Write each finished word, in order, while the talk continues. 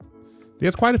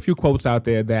There's quite a few quotes out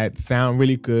there that sound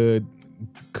really good.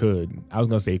 I was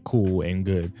gonna say cool and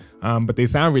good, but they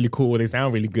sound really cool. They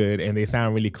sound really good, and they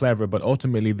sound really clever. But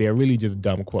ultimately, they're really just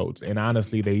dumb quotes. And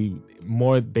honestly, they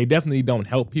definitely don't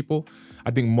help people.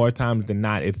 I think more times than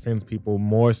not, it sends people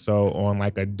more so on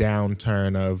like a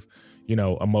downturn of,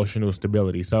 emotional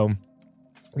stability. So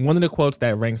one of the quotes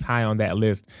that ranks high on that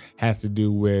list has to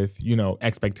do with,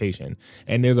 expectation.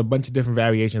 And there's a bunch of different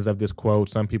variations of this quote.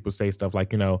 Some people say stuff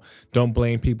like, don't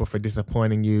blame people for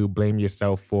disappointing you, blame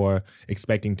yourself for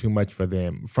expecting too much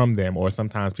from them. Or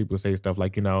sometimes people say stuff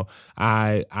like,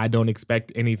 I don't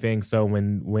expect anything, so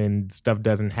when stuff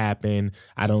doesn't happen,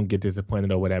 I don't get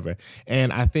disappointed or whatever.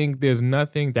 And I think there's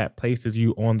nothing that places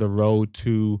you on the road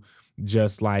to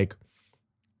just like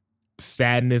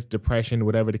sadness, depression,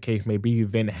 whatever the case may be,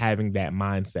 than having that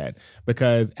mindset.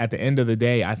 Because at the end of the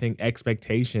day, I think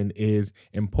expectation is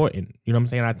important. You know what I'm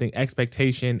saying? I think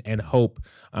expectation and hope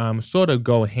sort of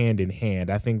go hand in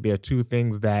hand. I think they're two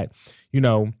things that,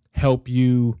 help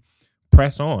you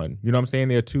press on. You know what I'm saying?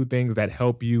 There are two things that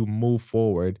help you move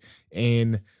forward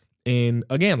in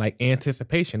again, like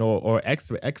anticipation or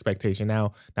expectation.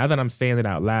 Now that I'm saying it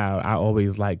out loud, I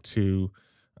always like to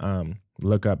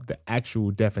look up the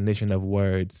actual definition of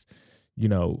words,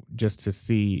 just to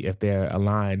see if they're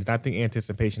aligned. And I think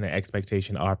anticipation and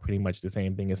expectation are pretty much the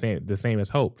same thing, the same as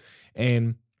hope.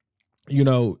 And,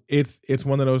 it's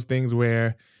one of those things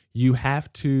where you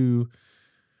have to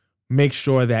make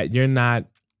sure that you're not,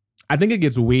 I think it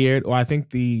gets weird, or I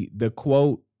think the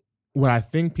quote, what I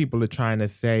think people are trying to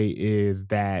say is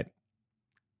that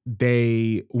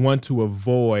they want to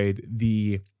avoid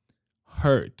the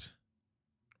hurt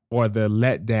or the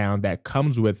letdown that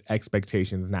comes with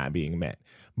expectations not being met.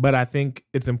 But I think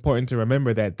it's important to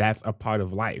remember that that's a part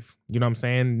of life. You know what I'm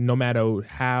saying? No matter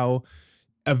how,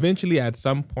 eventually at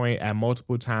some point, at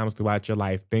multiple times throughout your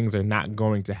life, things are not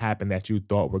going to happen that you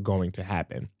thought were going to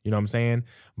happen. You know what I'm saying?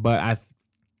 But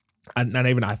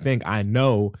I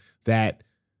know that,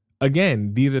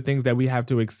 again, these are things that we have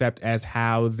to accept as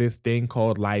how this thing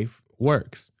called life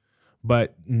works.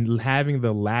 But having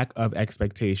the lack of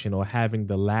expectation or having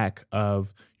the lack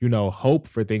of, hope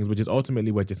for things, which is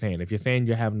ultimately what you're saying. If you're saying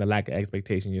you're having the lack of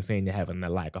expectation, you're saying you're having the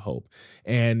lack of hope.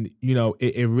 And,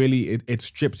 it really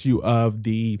strips you of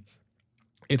the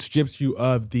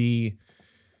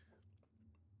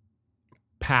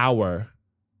power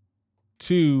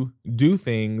to do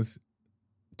things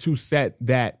to set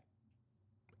that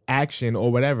action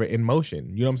or whatever in motion.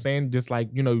 You know what I'm saying? Just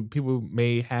like, people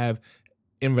may have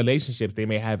in relationships, they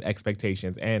may have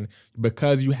expectations, and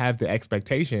because you have the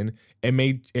expectation, it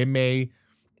may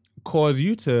cause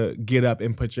you to get up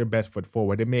and put your best foot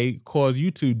forward. It may cause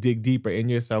you to dig deeper in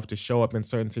yourself, to show up in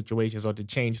certain situations or to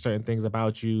change certain things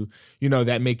about you,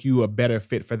 that make you a better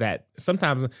fit for that.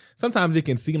 Sometimes it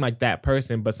can seem like that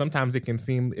person, but sometimes it can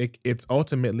seem it's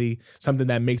ultimately something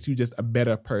that makes you just a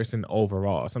better person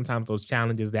overall. Sometimes those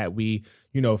challenges that we,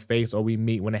 face or we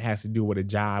meet when it has to do with a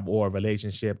job or a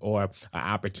relationship or an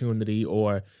opportunity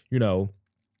or,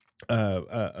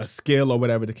 a skill or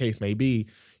whatever the case may be,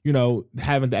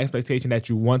 having the expectation that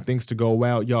you want things to go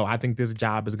well. I think this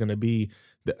job is going to be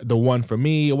the one for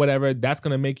me or whatever. That's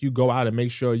going to make you go out and make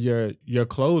sure your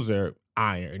clothes are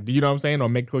ironed. You know what I'm saying? Or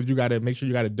make sure you got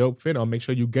a dope fit, or make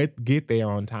sure you get there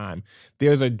on time.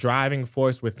 There's a driving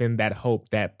force within that hope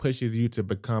that pushes you to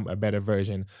become a better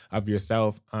version of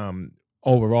yourself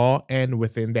overall and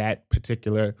within that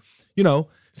particular,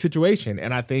 situation.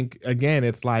 And I think, again,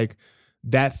 it's like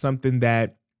that's something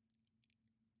that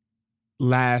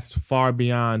lasts far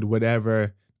beyond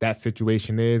whatever that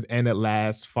situation is, and it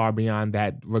lasts far beyond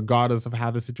that regardless of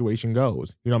how the situation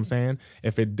goes. You know what I'm saying?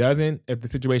 If the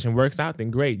situation works out,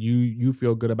 then great. You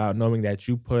feel good about knowing that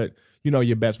you put,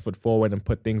 your best foot forward and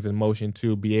put things in motion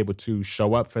to be able to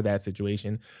show up for that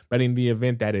situation. But in the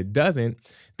event that it doesn't,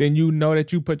 then you know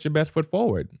that you put your best foot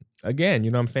forward. Again, you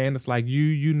know what I'm saying? It's like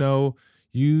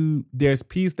there's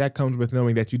peace that comes with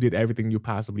knowing that you did everything you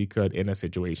possibly could in a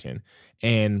situation.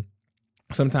 And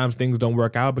sometimes things don't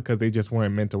work out because they just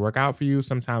weren't meant to work out for you.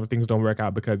 Sometimes things don't work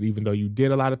out because even though you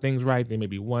did a lot of things right, there may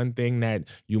be one thing that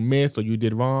you missed or you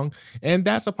did wrong. And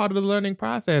that's a part of the learning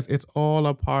process. It's all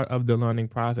a part of the learning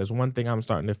process. One thing I'm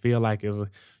starting to feel like is,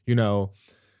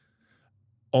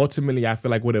 ultimately, I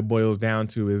feel like what it boils down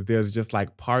to is there's just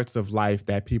like parts of life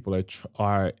that people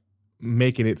are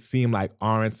making it seem like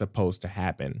aren't supposed to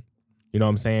happen. You know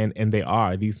what I'm saying? And they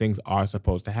are. These things are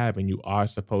supposed to happen. You are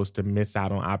supposed to miss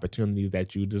out on opportunities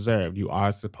that you deserve. You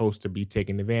are supposed to be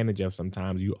taken advantage of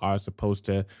sometimes. You are supposed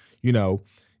to,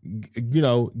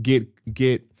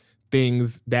 get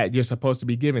things that you're supposed to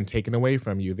be given taken away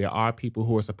from you. There are people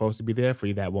who are supposed to be there for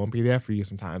you that won't be there for you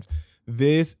sometimes.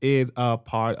 This is a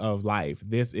part of life.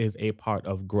 This is a part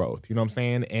of growth. You know what I'm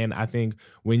saying? And I think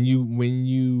when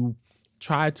you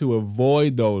try to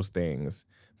avoid those things,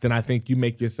 then I think you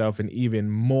make yourself an even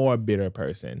more bitter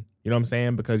person. You know what I'm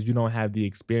saying? Because you don't have the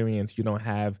experience, you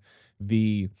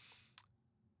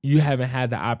haven't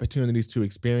had the opportunities to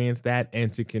experience that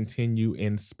and to continue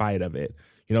in spite of it.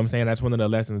 You know what I'm saying? That's one of the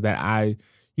lessons that I,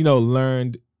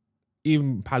 learned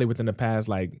even probably within the past,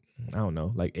 like, I don't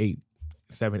know, like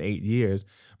 7, 8 years.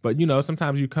 But,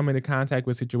 sometimes you come into contact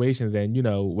with situations and,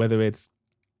 whether it's,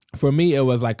 for me, it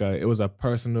was a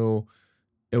personal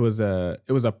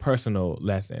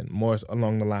lesson, more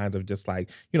along the lines of just like,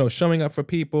 showing up for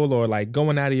people or like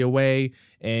going out of your way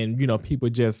and, people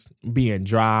just being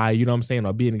dry, you know what I'm saying?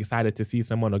 Or being excited to see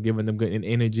someone or giving them good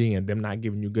energy and them not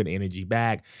giving you good energy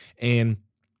back. And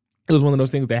it was one of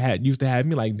those things that used to have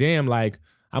me like, damn, like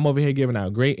I'm over here giving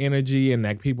out great energy and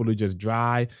like people are just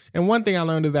dry. And one thing I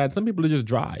learned is that some people are just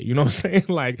dry. You know what I'm saying?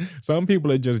 Like some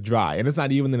people are just dry. And it's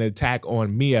not even an attack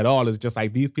on me at all. It's just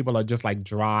like these people are just like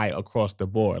dry across the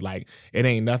board. Like it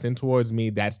ain't nothing towards me.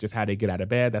 That's just how they get out of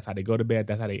bed. That's how they go to bed.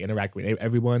 That's how they interact with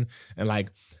everyone. And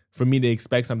like for me to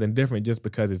expect something different just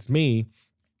because it's me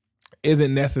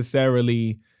isn't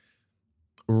necessarily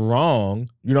wrong.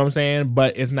 You know what I'm saying?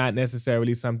 But it's not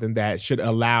necessarily something that should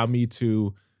allow me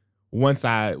to once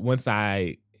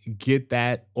I get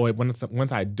that, or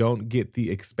once I don't get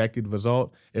the expected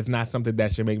result, it's not something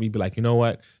that should make me be like, you know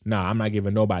what? Nah, I'm not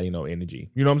giving nobody no energy.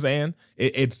 You know what I'm saying?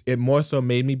 It more so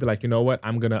made me be like, you know what?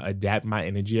 I'm gonna adapt my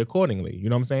energy accordingly. You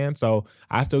know what I'm saying? So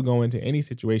I still go into any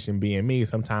situation being me.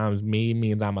 Sometimes me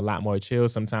means I'm a lot more chill.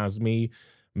 Sometimes me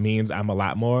means I'm a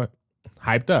lot more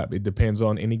hyped up. It depends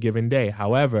on any given day.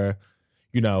 However,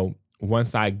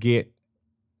 once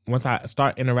I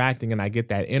start interacting and I get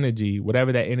that energy,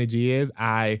 whatever that energy is,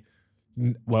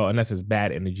 unless it's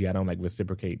bad energy, I don't like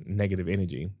reciprocate negative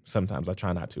energy. Sometimes I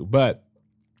try not to, but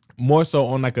more so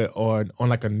on like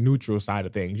a neutral side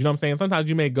of things. You know what I'm saying? Sometimes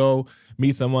you may go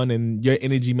meet someone and your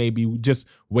energy may be just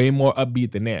way more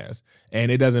upbeat than theirs.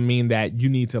 And it doesn't mean that you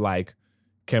need to like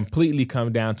completely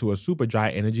come down to a super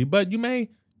dry energy, but you may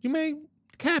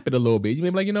cap it a little bit. You may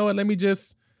be like, you know what,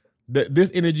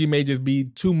 this energy may just be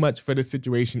too much for the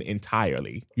situation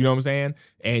entirely. You know what I'm saying?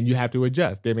 And you have to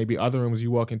adjust. There may be other rooms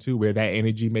you walk into where that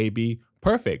energy may be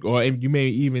perfect, or you may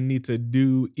even need to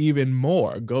do even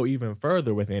more, go even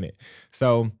further within it.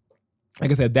 So,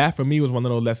 like I said, that for me was one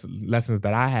of those lessons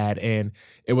that I had. And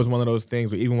it was one of those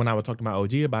things where even when I would talk to my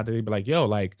OG about it, they'd be like, yo,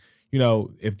 like,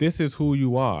 if this is who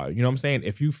you are, you know what I'm saying?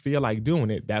 If you feel like doing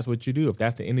it, that's what you do. If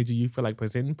that's the energy you feel like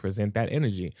presenting, present that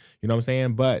energy. You know what I'm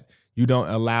saying? But you don't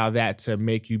allow that to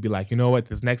make you be like, you know what,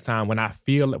 this next time when I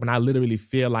literally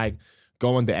feel like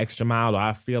going the extra mile, or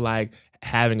I feel like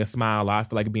having a smile, or I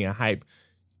feel like being hype,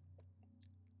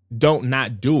 don't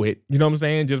not do it. You know what I'm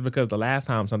saying? Just because the last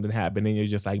time something happened and you're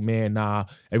just like, man, nah,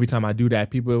 every time I do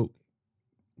that, people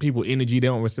energy, they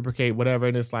don't reciprocate, whatever.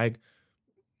 And it's like,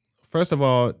 first of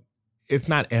all, it's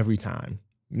not every time.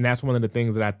 And that's one of the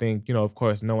things that I think, of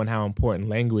course, knowing how important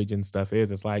language and stuff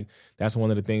is, it's like, that's one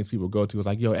of the things people go to. It's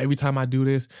like, yo, every time I do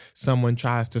this, someone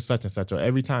tries to such and such, or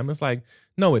every time. It's like,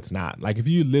 no, it's not. Like if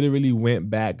you literally went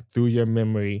back through your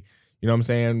memory, you know what I'm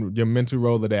saying, your mental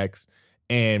Rolodex,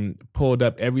 and pulled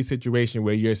up every situation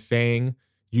where you're saying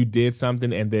you did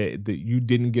something and you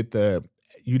didn't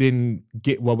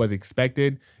get what was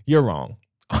expected, you're wrong.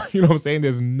 You know what I'm saying?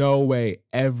 There's no way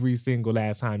every single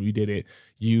last time you did it,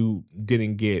 you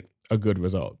didn't get a good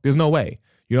result. There's no way.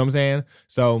 You know what I'm saying?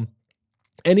 So,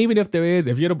 and even if there is,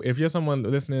 if you're someone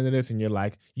listening to this and you're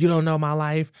like, you don't know my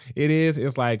life,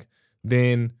 it's like,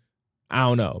 then I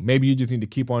don't know. Maybe you just need to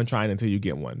keep on trying until you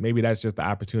get one. Maybe that's just the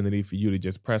opportunity for you to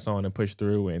just press on and push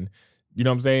through, and you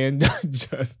know what I'm saying?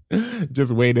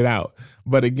 just wait it out.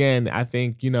 But again, I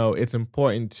think, it's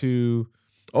important to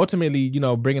ultimately,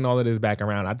 bringing all of this back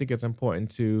around, I think it's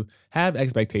important to have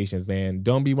expectations, man.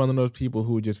 Don't be one of those people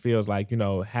who just feels like,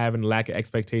 having lack of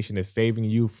expectation is saving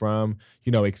you from,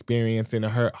 experiencing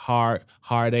a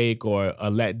heartache or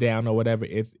a letdown or whatever.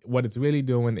 What it's really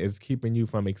doing is keeping you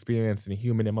from experiencing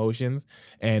human emotions.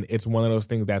 And it's one of those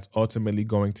things that's ultimately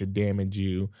going to damage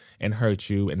you and hurt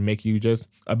you and make you just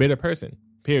a bitter person,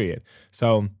 period.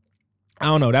 So I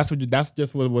don't know. That's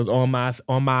just what was on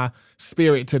my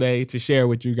spirit today to share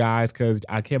with you guys, because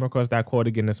I came across that quote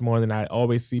again this morning. I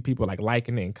always see people like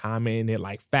liking it and commenting it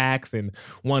like facts and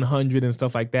 100 and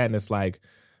stuff like that, and it's like,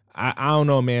 I don't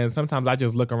know, man. Sometimes I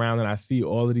just look around and I see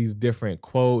all of these different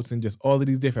quotes and just all of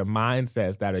these different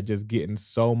mindsets that are just getting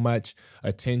so much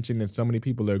attention and so many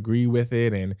people agree with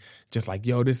it and just like,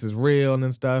 yo, this is real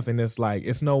and stuff. And it's like,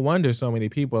 it's no wonder so many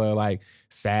people are like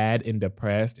sad and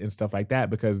depressed and stuff like that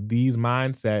because these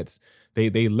mindsets,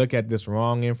 they look at this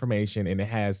wrong information and it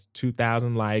has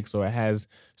 2,000 likes or it has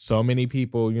so many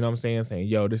people, you know what I'm saying,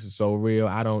 yo, this is so real.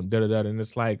 I don't da da da. And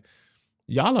it's like,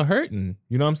 y'all are hurting.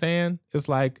 You know what I'm saying? It's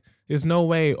like, there's no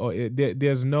way,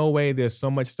 there's no way there's so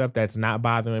much stuff that's not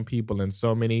bothering people and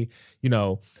so many, you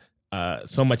know,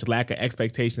 so much lack of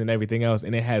expectation and everything else.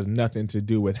 And it has nothing to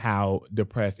do with how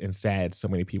depressed and sad so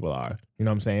many people are. You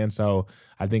know what I'm saying? So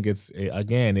I think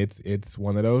it's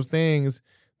one of those things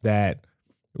that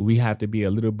we have to be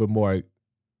a little bit more,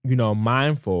 you know,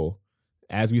 mindful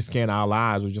as we scan our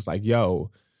lives. We're just like, yo,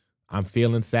 I'm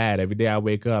feeling sad every day I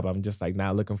wake up. I'm just like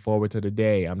not looking forward to the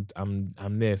day. I'm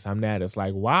this, I'm that. It's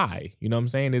like, why? You know what I'm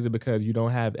saying? Is it because you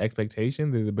don't have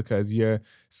expectations? Is it because you're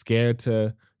scared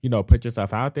to, you know, put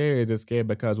yourself out there? Is it scared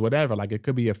because whatever? Like it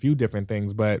could be a few different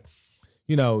things, but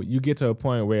you know, you get to a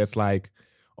point where it's like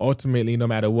ultimately, no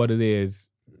matter what it is,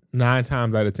 9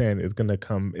 times out of 10 it's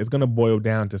gonna boil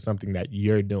down to something that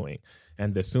you're doing.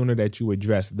 And the sooner that you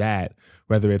address that,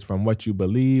 whether it's from what you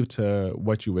believe to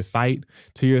what you recite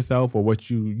to yourself or what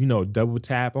you know, double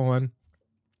tap on,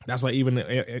 that's why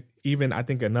even I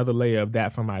think another layer of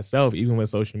that for myself, even with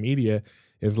social media,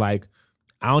 is like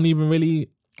I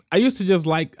used to just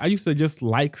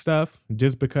like stuff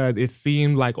just because it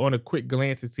seemed like on a quick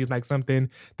glance, it seemed like something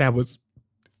that was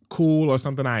cool or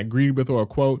something I agreed with or a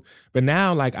quote. But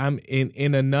now like I'm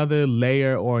in another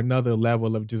layer or another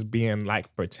level of just being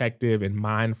like protective and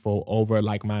mindful over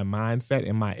like my mindset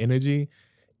and my energy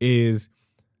is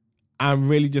I'm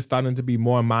really just starting to be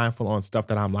more mindful on stuff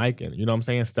that I'm liking. You know what I'm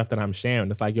saying? Stuff that I'm sharing.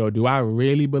 It's like, yo, do I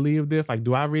really believe this? Like,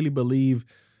 do I really believe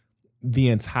the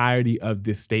entirety of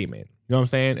this statement? You know what I'm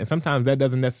saying? And sometimes that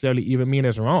doesn't necessarily even mean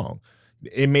it's wrong.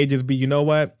 It may just be, you know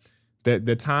what?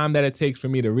 The time that it takes for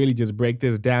me to really just break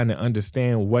this down and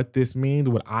understand what this means,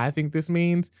 what I think this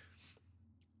means,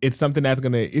 it's something that's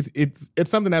gonna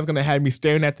have me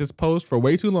staring at this post for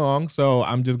way too long. So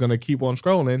I'm just gonna keep on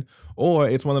scrolling. Or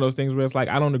it's one of those things where it's like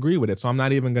I don't agree with it, so I'm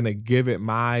not even gonna give it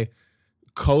my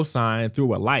cosign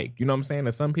through a like. You know what I'm saying?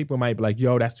 And some people might be like,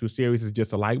 "Yo, that's too serious. It's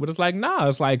just a like," but it's like, nah.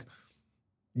 It's like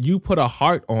you put a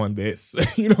heart on this.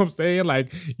 You know what I'm saying?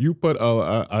 Like you put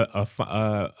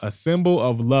a symbol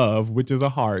of love, which is a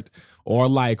heart or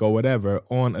like or whatever,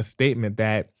 on a statement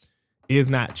that is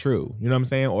not true. You know what I'm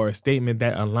saying? Or a statement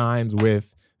that aligns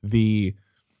with the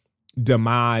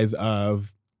demise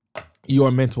of your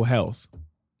mental health.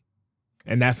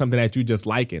 And that's something that you just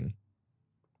liking.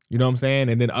 You know what I'm saying?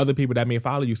 And then other people that may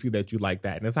follow you see that you like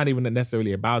that. And it's not even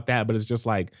necessarily about that, but it's just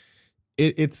like,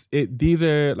 these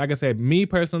are, like I said, me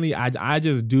personally, I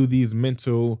just do these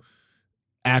mental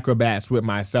acrobats with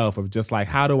myself of just like,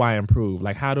 how do I improve?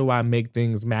 Like, how do I make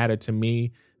things matter to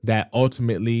me that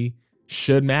ultimately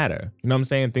should matter? You know what I'm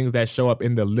saying? Things that show up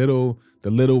in the little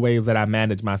ways that I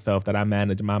manage myself, that I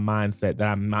manage my mindset, that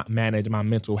I manage my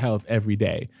mental health every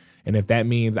day. And if that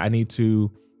means I need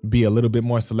to be a little bit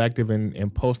more selective in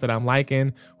posts that I'm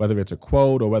liking, whether it's a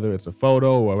quote or whether it's a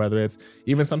photo or whether it's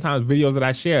even sometimes videos that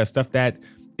I share, stuff that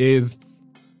is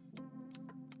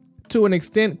to an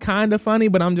extent kind of funny,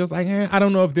 but I'm just like, I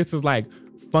don't know if this is like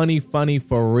funny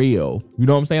for real. You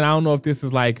know what I'm saying? I don't know if this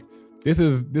is like, this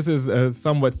is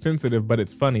somewhat sensitive, but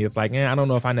it's funny. It's like, I don't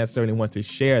know if I necessarily want to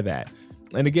share that.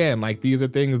 And again, like these are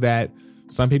things that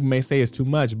some people may say is too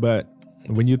much, but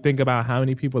when you think about how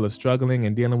many people are struggling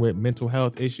and dealing with mental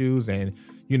health issues and,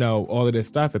 you know, all of this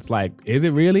stuff, it's like, is it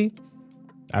really?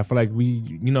 I feel like we,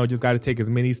 you know, just got to take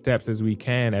as many steps as we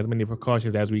can, as many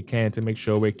precautions as we can to make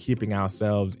sure we're keeping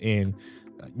ourselves in,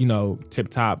 you know,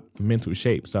 tip-top mental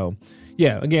shape. So,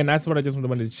 yeah, again, that's what I just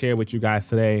wanted to share with you guys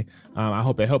today. I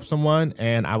hope it helps someone,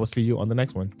 and I will see you on the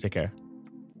next one. Take care.